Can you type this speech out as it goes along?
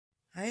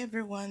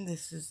everyone,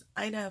 this is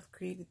Ida of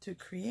Created to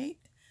Create.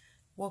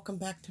 Welcome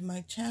back to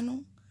my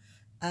channel.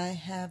 I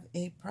have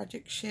a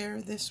project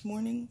share this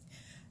morning.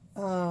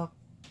 I've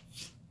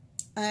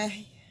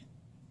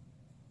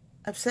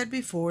said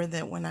before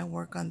that when I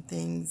work on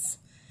things,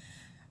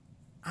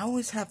 I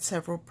always have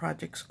several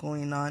projects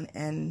going on,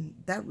 and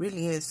that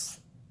really is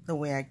the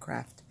way I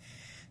craft.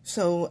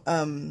 So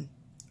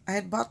I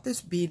had bought this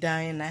bee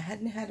dye and I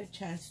hadn't had a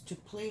chance to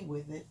play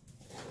with it.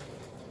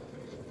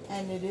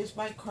 And it is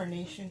by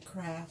Carnation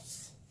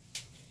Crafts,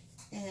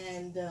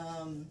 and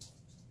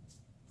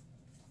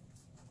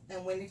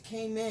when it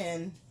came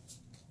in,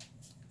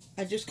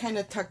 I just kind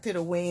of tucked it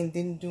away and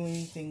didn't do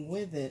anything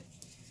with it.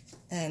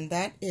 And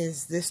that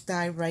is this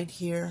dye right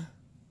here,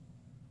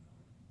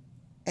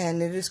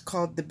 and it is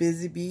called the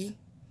Busy Bee,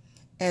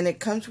 and it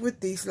comes with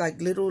these like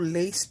little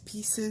lace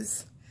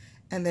pieces,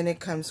 and then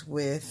it comes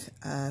with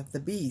the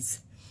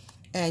bees,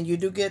 and you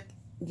do get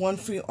one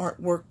free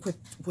artwork,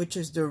 which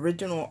is the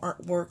original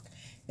artwork,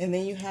 and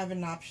then you have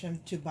an option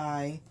to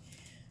buy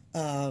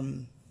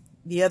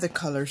the other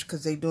colors,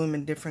 because they do them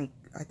in different,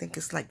 I think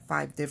it's like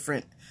 5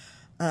 different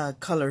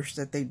colors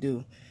that they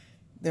do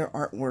their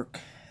artwork.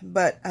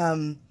 But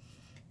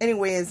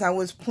anyway, as I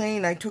was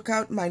playing, I took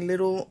out my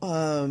little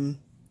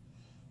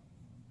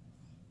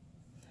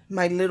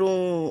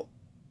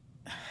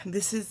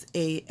this is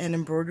an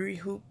embroidery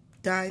hoop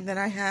die that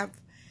I have.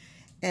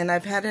 And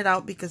I've had it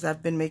out because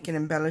I've been making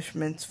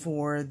embellishments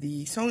for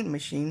the sewing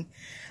machine.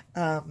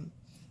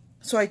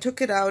 So I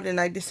took it out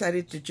and I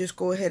decided to just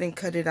go ahead and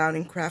cut it out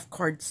in craft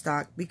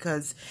cardstock,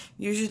 because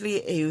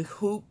usually a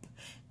hoop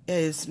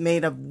is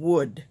made of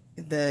wood,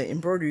 the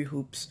embroidery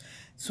hoops.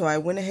 So I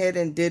went ahead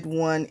and did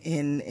one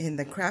in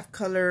the craft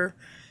color,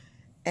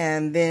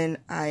 and then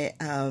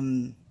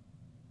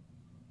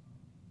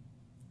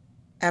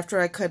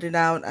after I cut it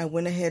out, I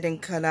went ahead and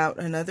cut out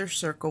another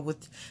circle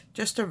with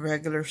just a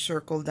regular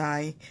circle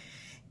die.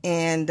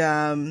 And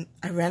I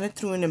ran it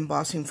through an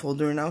embossing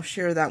folder, and I'll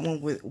share that one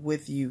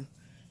with you.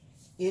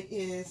 It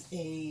is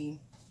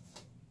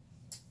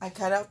I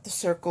cut out the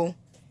circle,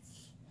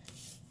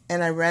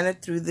 and I ran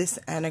it through this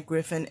Anna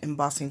Griffin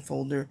embossing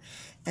folder.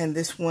 And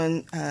this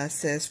one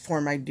says, "For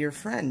my dear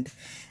friend."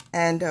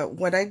 And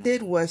what I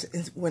did was,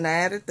 when I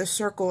added the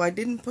circle, I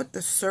didn't put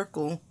the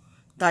circle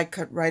die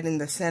cut right in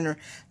the center.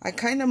 I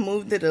kind of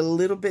moved it a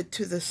little bit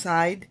to the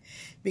side,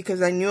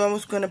 because I knew I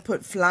was going to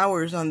put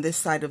flowers on this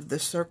side of the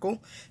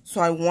circle,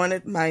 so I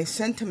wanted my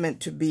sentiment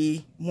to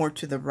be more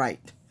to the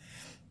right.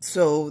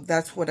 So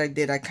that's what I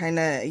did. I kind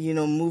of,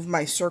 moved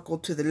my circle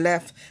to the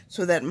left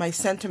so that my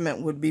sentiment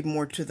would be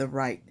more to the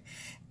right.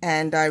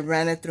 And I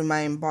ran it through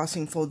my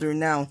embossing folder.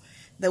 Now,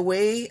 the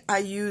way I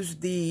use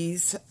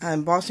these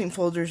embossing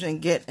folders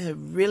and get a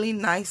really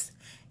nice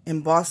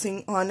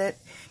embossing on it,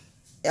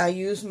 I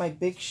use my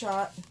Big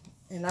Shot,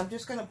 and I'm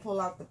just going to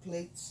pull out the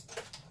plates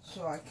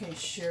so I can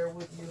share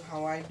with you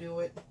how I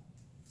do it.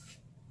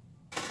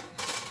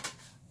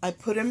 I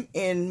put them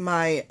in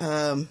my,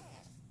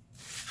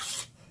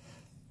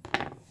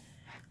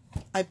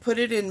 I put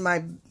it in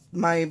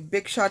my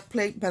Big Shot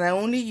plate, but I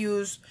only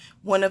use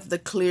one of the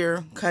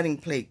clear cutting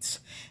plates.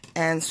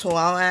 And so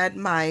I'll add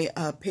my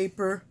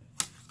paper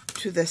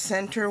to the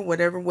center,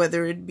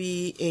 whether it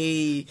be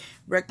a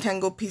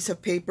rectangle piece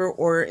of paper,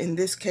 or in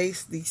this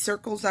case the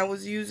circles I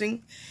was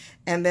using,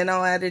 and then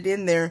I'll add it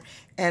in there.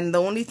 And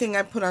the only thing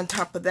I put on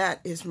top of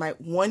that is my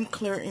one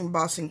clear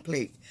embossing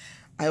plate.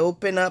 I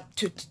open up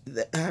to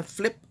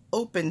flip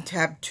open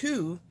tab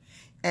 2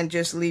 and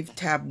just leave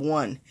tab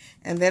 1,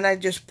 and then I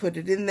just put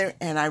it in there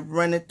and I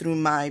run it through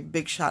my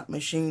Big Shot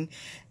machine,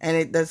 and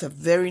it does a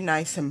very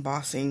nice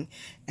embossing,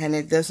 and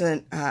it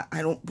doesn't I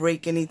don't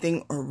break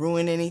anything or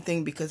ruin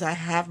anything, because I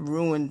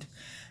ruined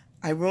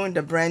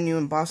a brand new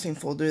embossing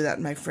folder that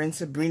my friend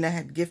Sabrina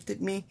had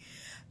gifted me,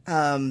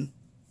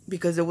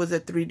 because it was a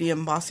 3D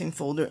embossing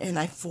folder and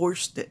I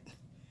forced it,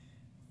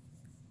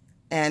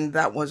 and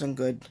that wasn't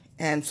good.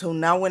 And so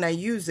now when I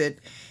use it,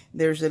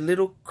 there's a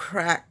little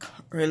crack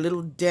or a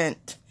little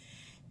dent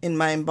in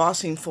my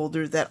embossing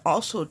folder that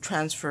also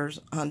transfers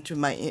onto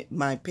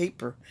my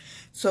paper.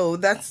 So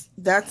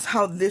that's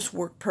how this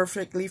worked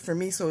perfectly for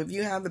me. So if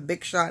you have a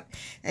Big Shot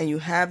and you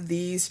have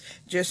these,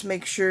 just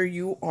make sure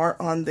you are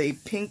on the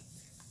pink,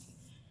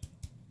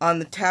 on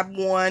the tab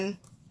 1,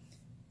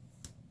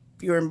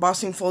 your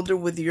embossing folder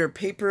with your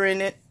paper in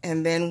it,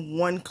 and then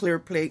one clear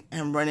plate,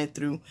 and run it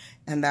through,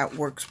 and that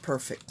works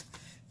perfect.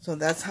 So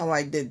that's how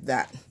I did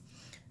that.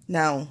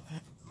 Now,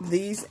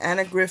 these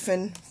Anna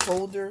Griffin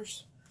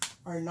folders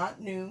are not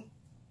new.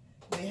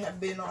 They have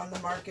been on the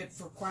market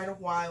for quite a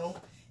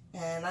while,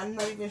 and I'm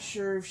not even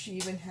sure if she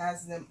even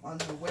has them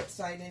on her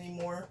website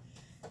anymore.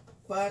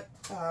 But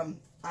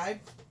I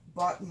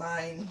bought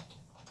mine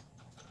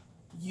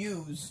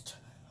used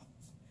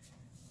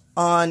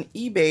on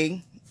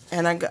eBay,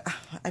 and I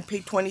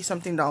paid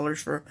 $20-something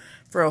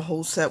for a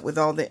whole set with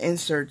all the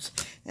inserts.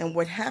 And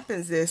what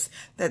happens is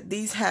that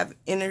these have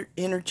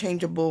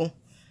interchangeable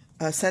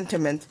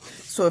sentiment.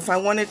 So if I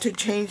wanted to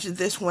change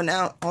this one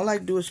out, all I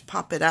do is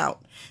pop it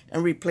out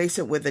and replace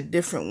it with a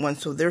different one.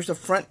 So there's a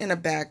front and a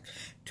back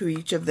to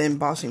each of the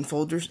embossing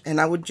folders, and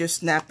I would just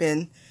snap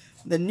in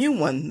the new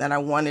one that I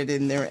wanted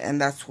in there,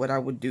 and that's what I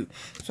would do.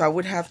 So I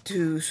would have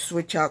to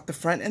switch out the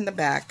front and the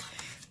back,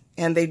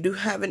 and they do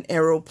have an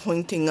arrow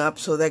pointing up,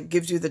 so that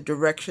gives you the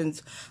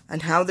directions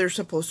on how they're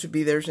supposed to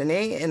be. There's an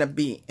A and a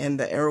B, and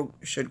the arrow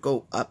should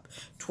go up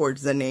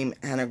towards the name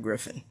Anna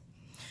Griffin.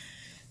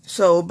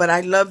 So, but I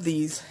love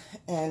these,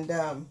 and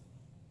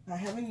I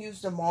haven't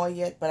used them all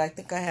yet, but I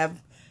think I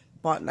have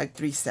bought like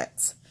 3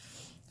 sets.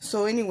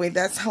 So anyway,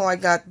 that's how I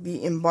got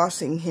the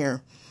embossing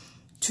here.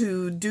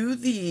 To do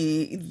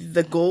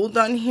the gold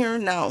on here,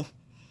 now,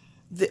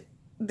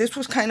 this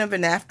was kind of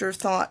an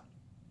afterthought.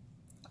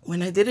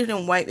 When I did it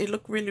in white, it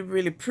looked really,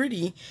 really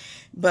pretty,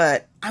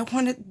 but I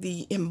wanted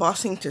the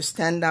embossing to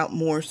stand out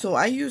more. So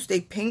I used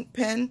a paint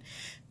pen,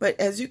 but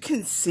as you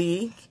can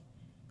see,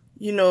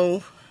 you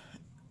know,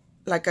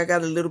 like I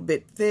got a little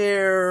bit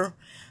there,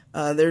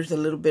 there's a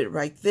little bit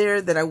right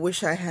there that I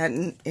wish it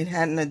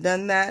hadn't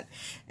done that,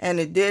 and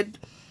it did.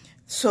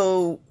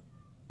 So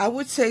I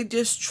would say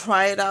just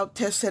try it out,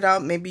 test it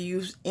out, maybe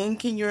use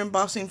ink in your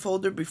embossing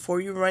folder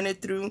before you run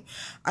it through.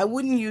 I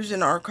wouldn't use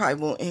an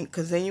archival ink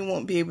because then you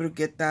won't be able to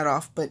get that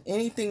off, but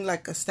anything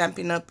like a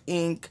Stampin' Up!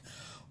 Ink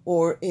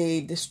or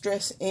a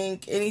Distress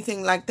ink,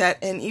 anything like that,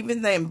 and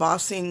even the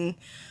embossing,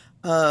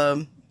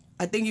 I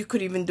think you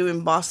could even do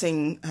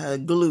embossing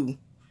glue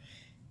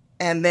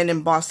and then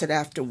emboss it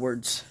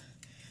afterwards.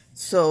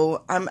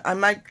 So I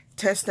might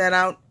test that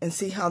out and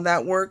see how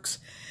that works.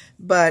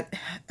 But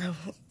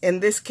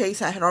in this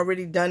case, I had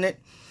already done it,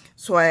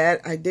 so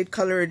I did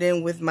color it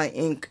in with my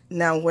ink.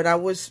 Now, what I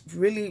was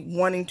really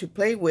wanting to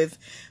play with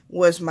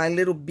was my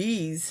little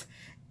bees,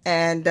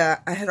 and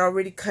I had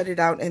already cut it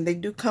out, and they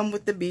do come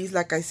with the bees,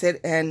 like I said.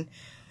 And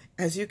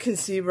as you can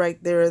see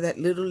right there, that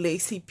little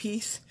lacy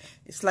piece,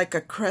 it's like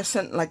a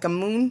crescent, like a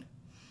moon.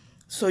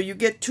 So you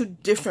get 2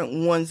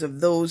 different ones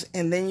of those,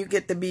 and then you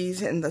get the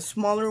bees and the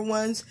smaller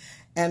ones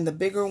and the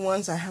bigger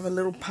ones. I have a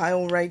little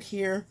pile right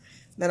here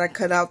that I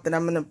cut out that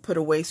I'm going to put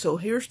away. So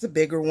here's the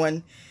bigger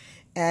one,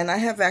 and I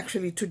have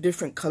actually 2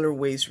 different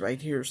colorways right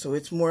here. So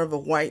it's more of a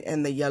white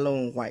and the yellow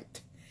and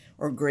white,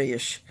 or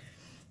grayish.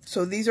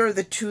 So these are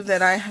the 2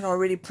 that I had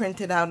already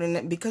printed out,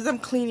 and because I'm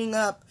cleaning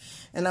up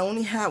and I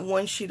only had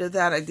 1 sheet of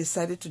that, I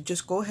decided to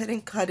just go ahead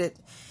and cut it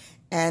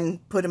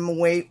and put them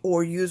away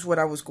or use what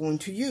I was going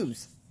to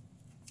use.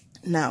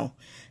 Now,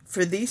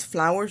 for these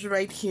flowers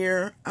right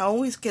here, I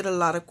always get a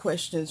lot of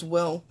questions.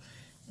 Well,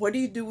 what do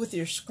you do with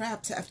your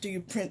scraps after you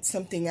print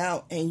something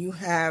out and you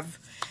have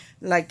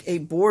like a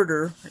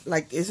border?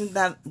 Like, isn't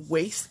that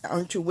waste?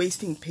 Aren't you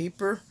wasting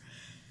paper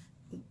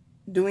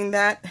doing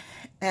that?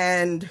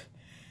 And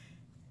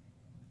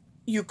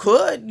you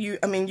could, you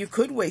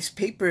could waste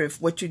paper if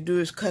what you do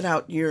is cut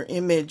out your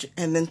image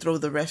and then throw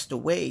the rest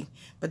away.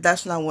 But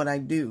that's not what I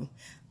do.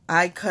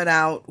 I cut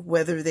out,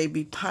 whether they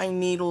be pine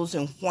needles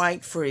in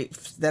white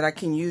that I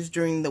can use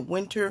during the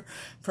winter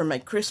for my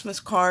Christmas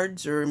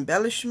cards or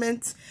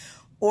embellishments,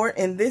 or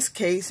in this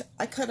case,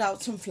 I cut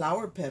out some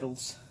flower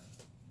petals.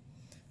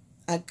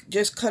 I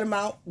just cut them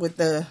out with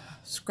the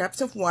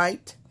scraps of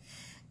white,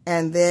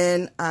 and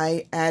then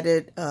I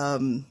added,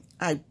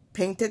 I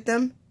painted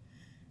them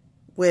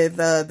with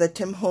the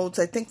Tim Holtz.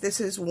 I think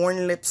this is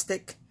worn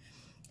lipstick,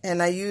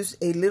 and I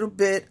used a little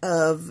bit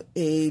of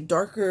a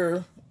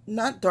darker,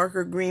 not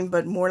darker green,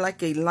 but more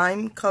like a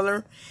lime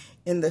color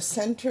in the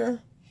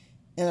center.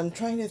 And I'm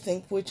trying to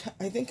think which,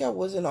 I think it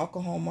was an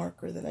alcohol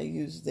marker that I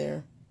used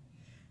there.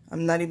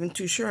 I'm not even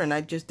too sure, and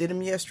I just did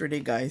them yesterday,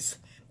 guys.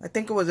 I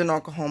think it was an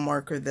alcohol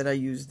marker that I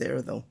used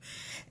there, though.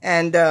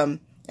 And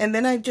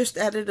then I just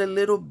added a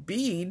little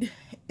bead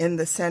in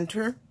the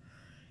center,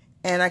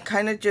 and I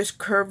kind of just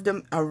curved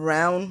them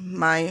around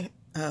my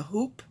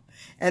hoop.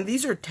 And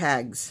these are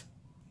tags.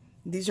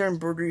 These are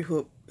embroidery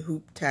hoop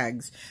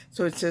tags.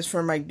 So it says,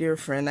 for my dear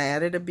friend. I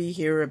added a bee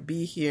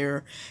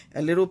here,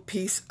 a little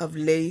piece of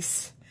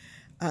lace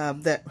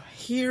that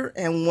here,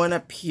 and one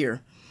up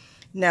here.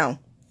 Now,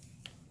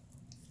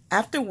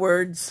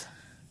 afterwards,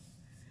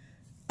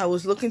 I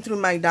was looking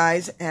through my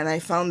dies, and I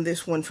found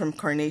this one from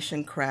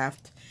Carnation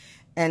Craft,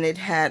 and it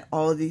had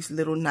all these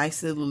little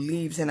nice little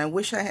leaves, and I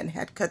wish I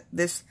had cut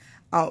this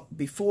out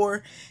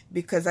before,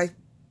 because I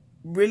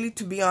really,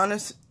 to be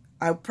honest,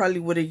 I probably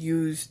would have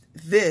used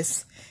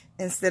this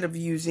instead of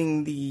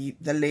using the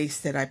lace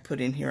that I put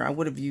in here. I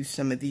would have used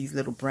some of these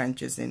little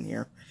branches in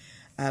here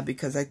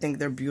because I think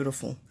they're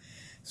beautiful.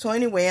 So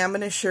anyway, I'm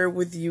going to share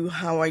with you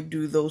how I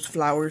do those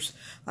flowers.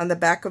 On the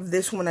back of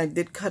this one, I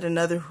did cut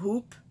another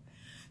hoop.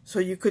 So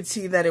you could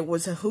see that it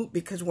was a hoop,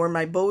 because where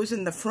my bow is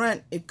in the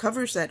front, it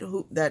covers that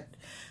hoop, that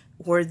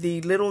where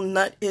the little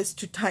nut is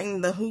to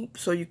tighten the hoop.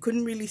 So you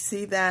couldn't really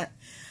see that.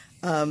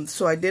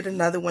 So I did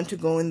another one to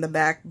go in the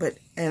back,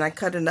 and I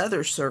cut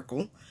another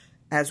circle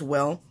as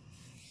well,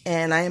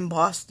 and I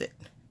embossed it.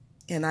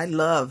 And I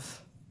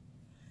love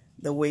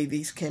the way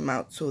these came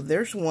out. So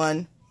there's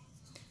one,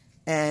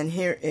 and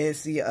here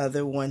is the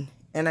other one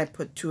and I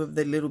put 2 of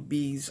the little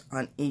bees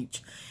on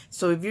each.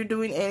 So if you're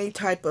doing any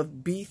type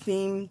of bee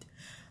themed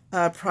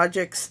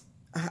projects,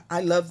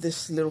 I love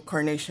this little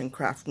carnation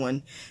craft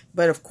one.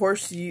 But of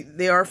course,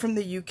 they are from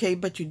the UK,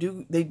 but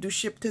they do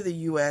ship to the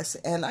US,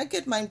 and I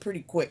get mine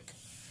pretty quick.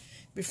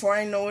 Before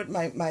I know it,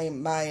 my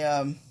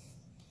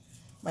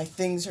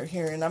things are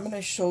here, and I'm going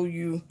to show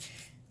you.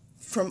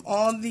 From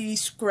all the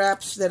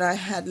scraps that I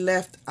had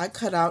left, I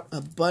cut out a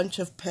bunch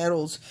of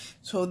petals.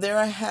 So there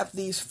I have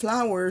these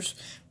flowers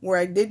where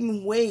I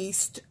didn't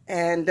waste,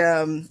 and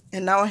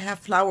now I have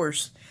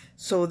flowers.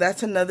 So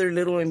that's another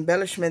little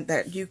embellishment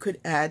that you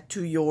could add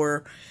to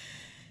your,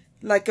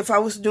 like if I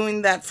was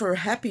doing that for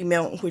Happy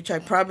Mail, which I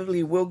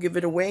probably will give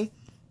it away,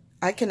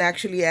 I can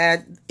actually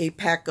add a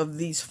pack of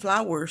these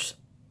flowers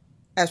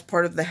as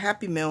part of the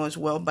Happy Mail as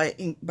well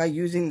by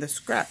using the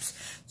scraps.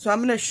 So I'm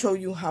going to show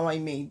you how I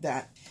made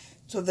that.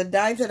 So the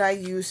die that I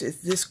use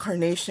is this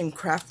carnation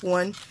craft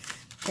one,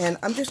 and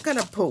I'm just going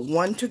to put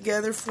one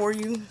together for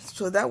you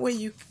so that way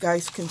you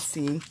guys can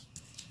see.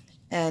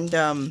 And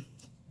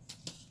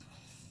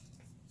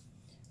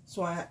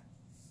so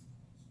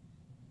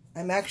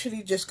I'm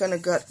actually just going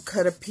to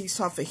cut a piece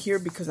off of here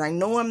because I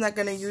know I'm not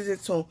going to use it,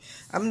 so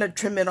I'm going to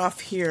trim it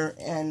off here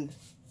and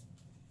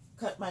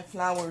cut my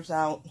flowers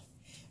out.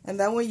 And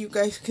that way you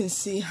guys can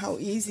see how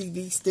easy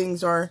these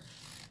things are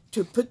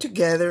to put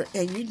together,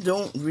 and you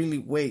don't really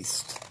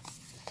waste.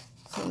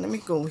 So let me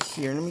go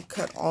here. Let me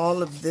cut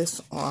all of this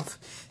off.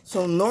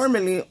 So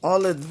normally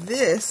all of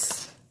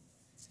this,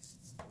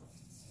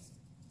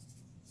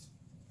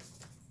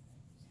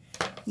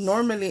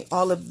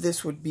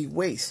 would be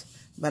waste,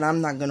 but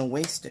I'm not going to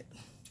waste it.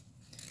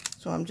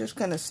 So I'm just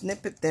going to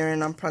snip it there,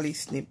 and I'm probably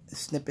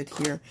snip it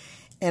here.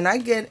 And I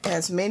get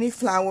as many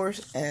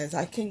flowers as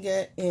I can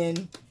get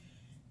in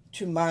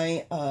to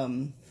my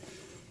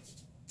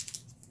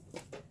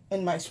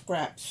in my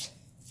scraps.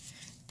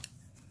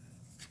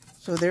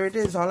 So there it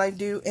is, all I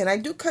do. And I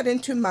do cut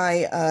into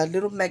my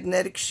little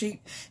magnetic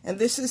sheet, and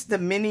this is the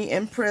mini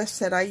impress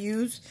that I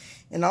use,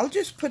 and I'll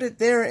just put it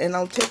there, and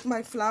I'll take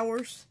my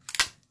flowers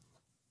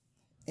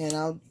and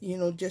I'll, you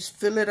know, just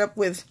fill it up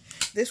with,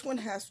 this one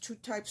has 2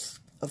 types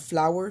of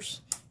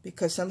flowers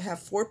because some have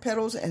 4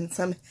 petals and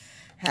some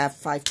have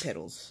 5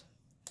 petals.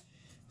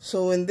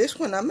 So in this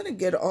one, I'm going to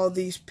get all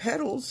these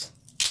petals,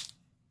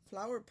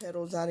 flower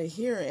petals out of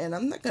here, and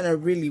I'm not going to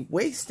really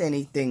waste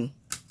anything,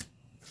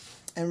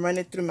 and run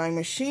it through my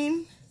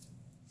machine.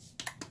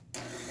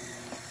 Let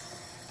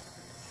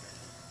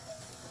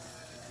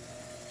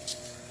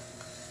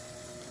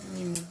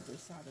me move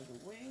this out of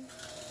the way.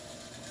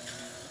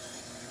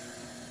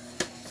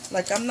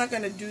 Like, I'm not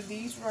going to do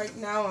these right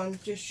now. I'm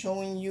just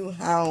showing you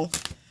how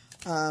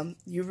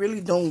you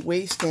really don't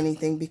waste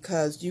anything,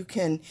 because you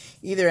can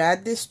either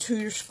add this to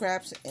your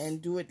scraps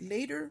and do it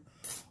later,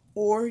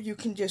 or you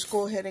can just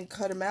go ahead and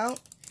cut them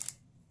out.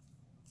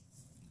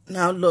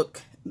 Now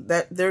look,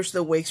 there's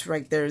the waste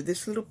right there.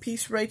 This little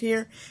piece right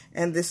here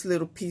and this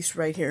little piece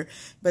right here.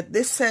 But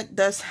this set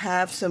does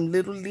have some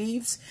little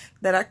leaves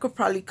that I could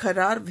probably cut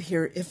out of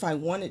here if I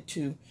wanted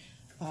to.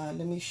 Let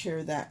me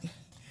share that.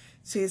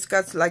 See, it's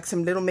got like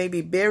some little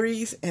maybe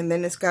berries, and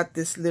then it's got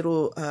this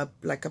little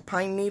like a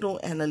pine needle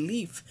and a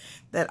leaf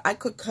that I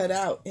could cut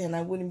out, and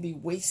I wouldn't be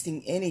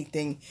wasting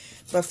anything.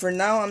 But for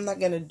now, I'm not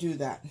going to do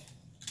that.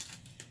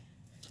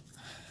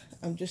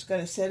 I'm just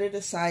going to set it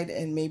aside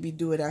and maybe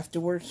do it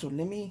afterwards. So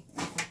let me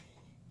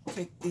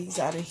take these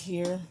out of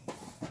here.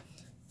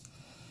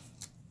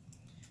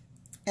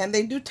 And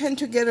they do tend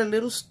to get a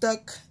little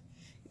stuck.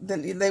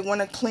 They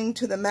want to cling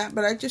to the mat,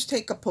 but I just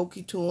take a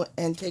pokey tool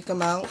and take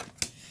them out.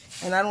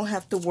 And I don't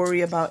have to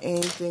worry about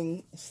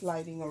anything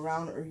sliding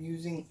around or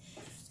using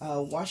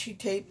washi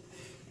tape.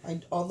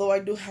 Although I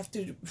do have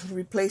to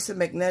replace the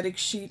magnetic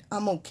sheet,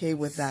 I'm okay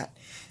with that.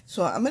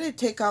 So I'm going to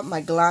take out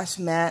my glass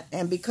mat.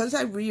 And because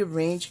I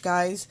rearranged,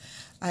 guys,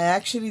 I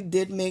actually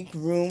did make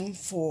room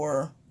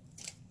for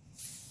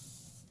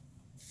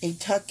a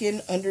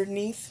tuck-in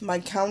underneath my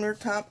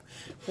countertop,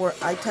 where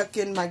I tuck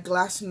in my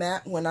glass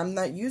mat when I'm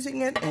not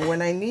using it. And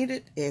when I need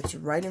it, it's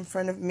right in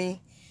front of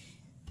me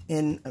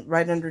and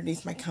right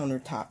underneath my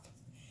countertop.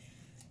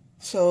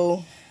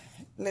 So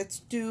let's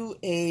do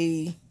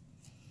these.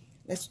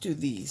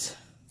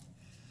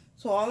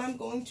 So all I'm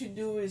going to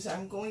do is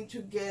I'm going to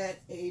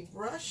get a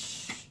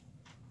brush.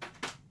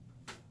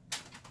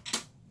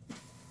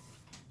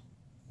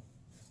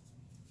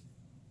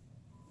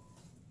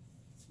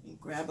 And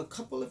grab a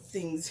couple of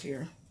things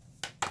here.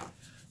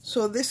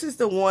 So this is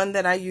the one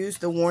that I use,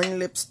 the worn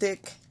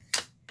lipstick.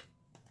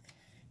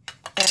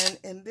 And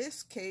in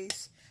this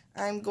case,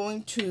 I'm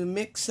going to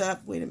mix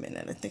up, wait a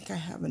minute, I think I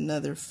have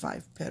another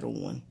 5-petal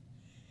one.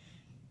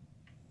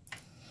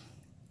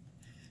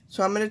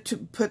 So I'm going to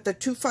put the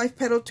 2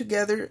 5-petal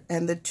together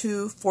and the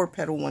 2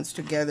 4-petal ones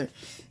together.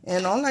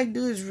 And all I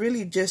do is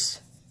really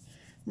just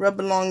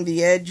rub along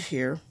the edge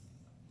here.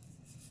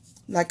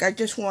 Like I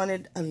just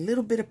wanted a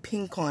little bit of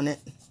pink on it.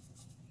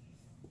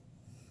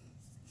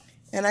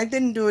 And I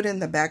didn't do it in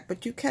the back,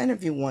 but you can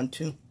if you want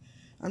to.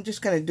 I'm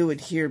just going to do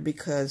it here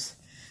because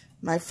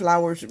My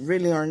flowers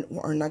really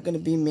are not going to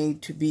be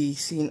made to be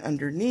seen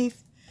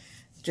underneath,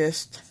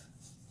 just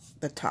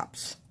the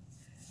tops.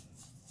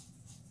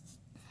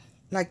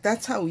 Like,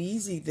 that's how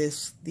easy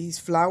these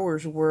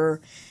flowers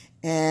were,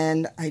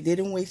 and I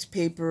didn't waste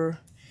paper,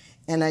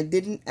 and I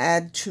didn't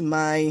add to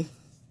my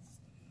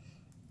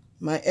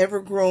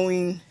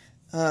ever-growing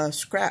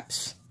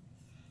scraps.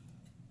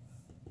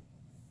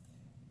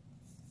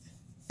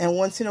 And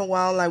once in a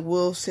while, I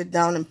will sit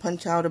down and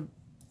punch out a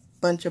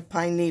bunch of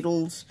pine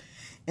needles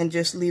and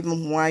just leave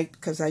them white,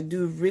 because I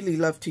do really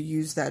love to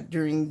use that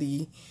during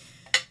the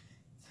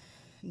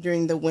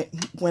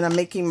when I'm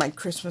making my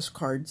Christmas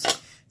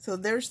cards. So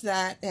there's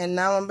that, and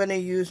now I'm going to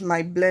use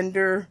my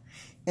blender,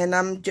 and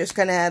I'm just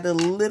going to add a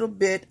little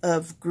bit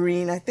of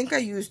green. I think I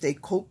used a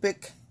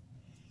Copic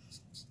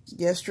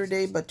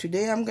yesterday, but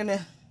today I'm going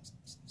to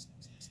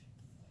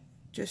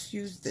just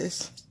use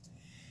this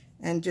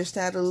and just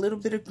add a little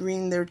bit of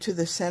green there to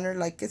the center,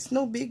 like it's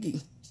no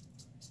biggie.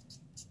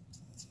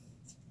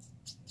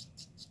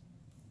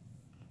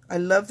 I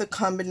love the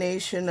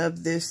combination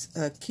of this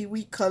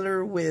kiwi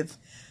color with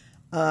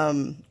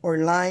or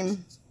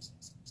lime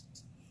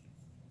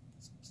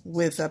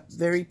with a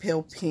very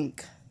pale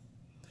pink.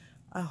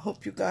 I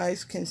hope you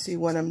guys can see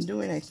what I'm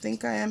doing. I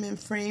think I am in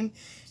frame,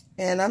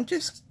 and I'm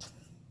just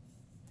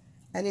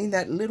adding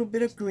that little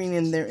bit of green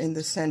in there in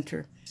the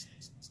center.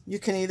 You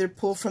can either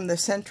pull from the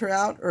center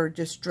out or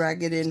just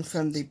drag it in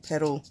from the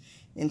petal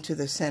into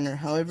the center,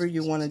 however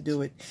you want to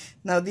do it.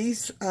 Now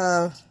these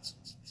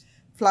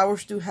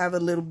flowers do have a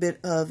little bit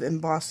of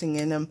embossing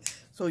in them,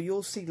 so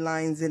you'll see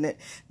lines in it.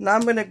 Now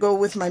I'm going to go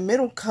with my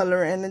middle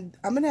color, and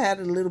I'm going to add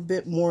a little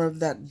bit more of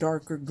that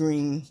darker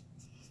green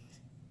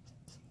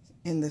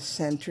in the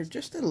center,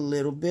 just a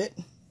little bit.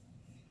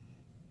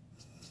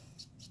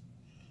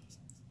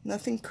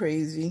 Nothing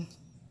crazy.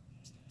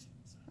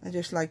 I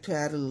just like to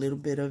add a little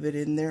bit of it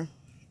in there.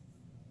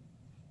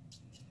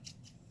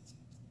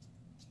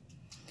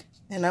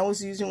 And I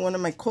was using one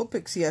of my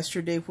Copics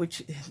yesterday,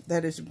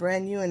 that is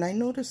brand new, and I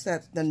noticed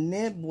that the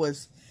nib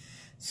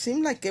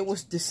seemed like it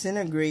was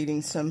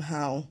disintegrating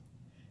somehow.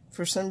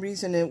 For some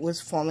reason it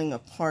was falling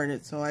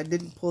apart, so I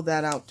didn't pull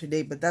that out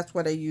today, but that's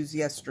what I used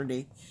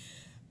yesterday.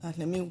 Let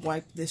me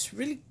wipe this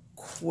really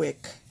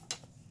quick.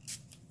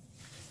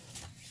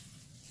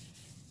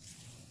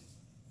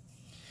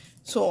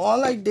 So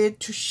all I did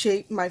to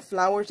shape my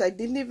flowers, I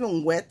didn't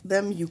even wet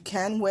them. You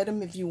can wet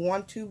them if you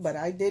want to, but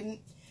I didn't.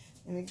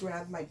 Let me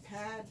grab my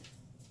pad.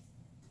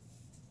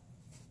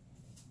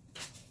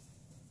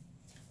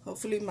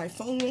 Hopefully my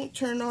phone won't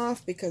turn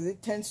off, because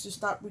it tends to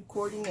stop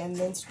recording and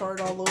then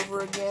start all over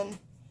again.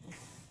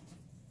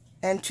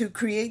 And to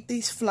create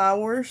these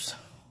flowers,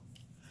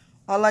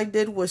 all I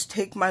did was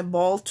take my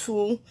ball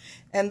tool,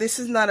 and this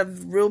is not a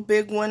real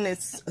big one,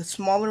 it's a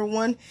smaller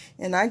one,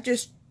 and I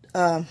just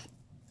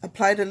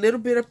applied a little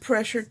bit of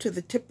pressure to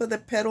the tip of the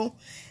petal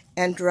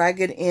and drag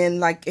it in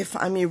like if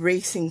I'm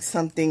erasing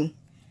something.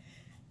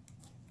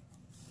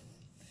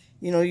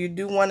 You know, you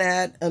do want to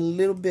add a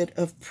little bit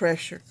of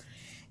pressure.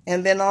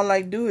 And then all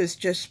I do is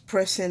just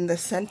press in the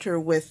center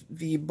with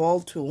the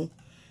ball tool.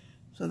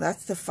 So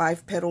that's the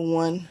 5-petal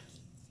one.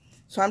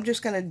 So I'm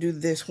just going to do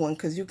this one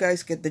because you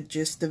guys get the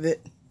gist of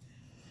it.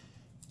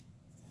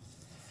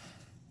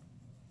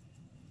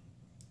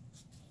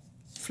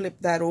 Flip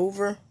that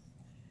over.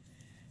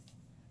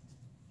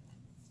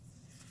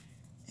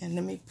 And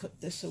let me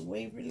put this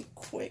away really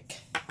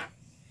quick.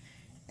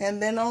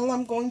 And then all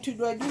I'm going to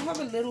do, I do have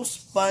a little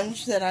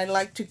sponge that I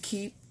like to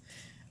keep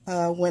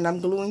when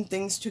I'm gluing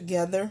things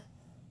together.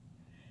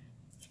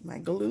 My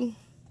glue.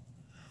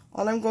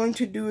 All I'm going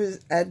to do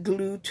is add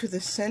glue to the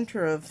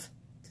center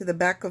to the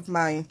back of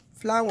my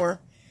flower.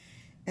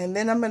 And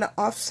then I'm going to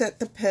offset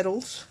the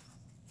petals.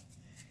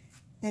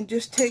 And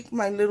just take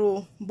my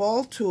little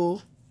ball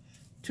tool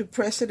to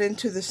press it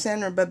into the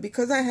center. But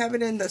because I have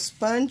it in the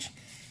sponge,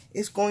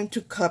 it's going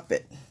to cup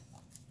it.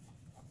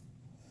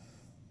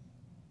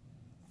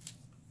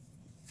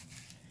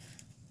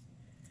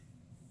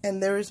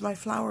 And there is my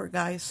flower,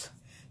 guys.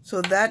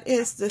 So that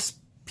is this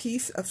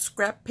piece of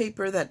scrap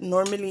paper that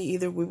normally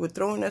either we would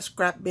throw in a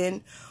scrap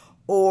bin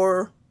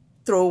or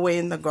throw away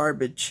in the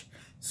garbage.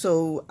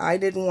 So I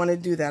didn't want to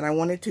do that. I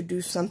wanted to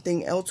do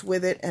something else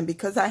with it. And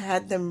because I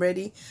had them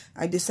ready,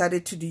 I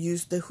decided to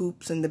use the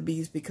hoops and the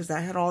bees, because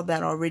I had all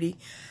that already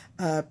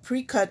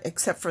pre-cut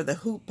except for the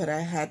hoop. But I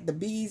had the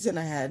bees and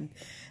I had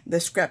the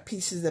scrap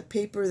pieces of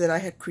paper that I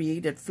had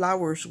created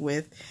flowers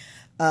with.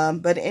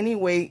 But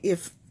anyway,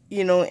 if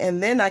you know,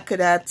 and then I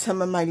could add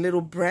some of my little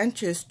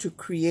branches to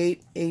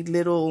create a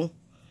little,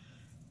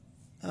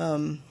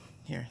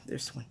 here,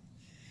 this one,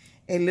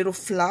 a little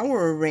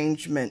flower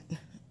arrangement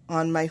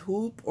on my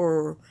hoop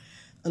or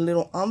a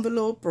little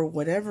envelope or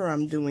whatever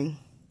I'm doing.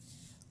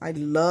 I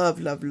love,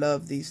 love,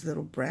 love these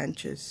little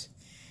branches.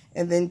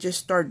 And then just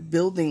start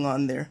building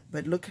on there.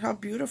 But look how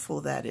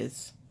beautiful that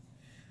is.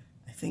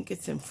 I think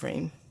it's in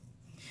frame.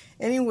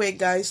 Anyway,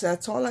 guys,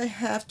 that's all I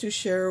have to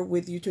share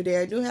with you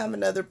today. I do have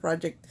another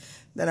project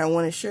that I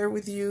want to share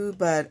with you,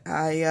 but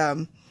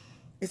I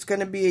It's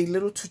going to be a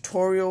little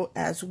tutorial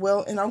as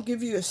well, and I'll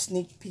give you a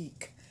sneak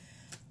peek.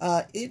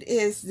 It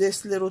is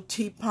this little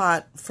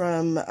teapot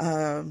from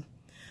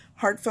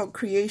Heartfelt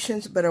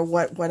Creations, but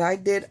what I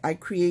did, I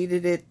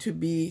created it to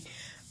be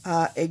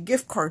a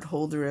gift card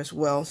holder as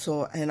well.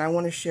 So, and I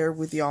want to share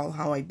with y'all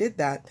how I did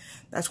that.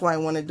 That's why I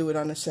want to do it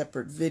on a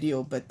separate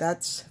video, but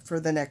that's for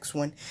the next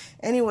one.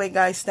 Anyway,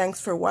 guys,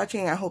 thanks for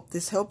watching. I hope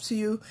this helps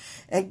you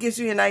and gives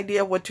you an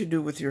idea what to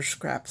do with your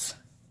scraps.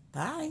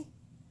 Bye.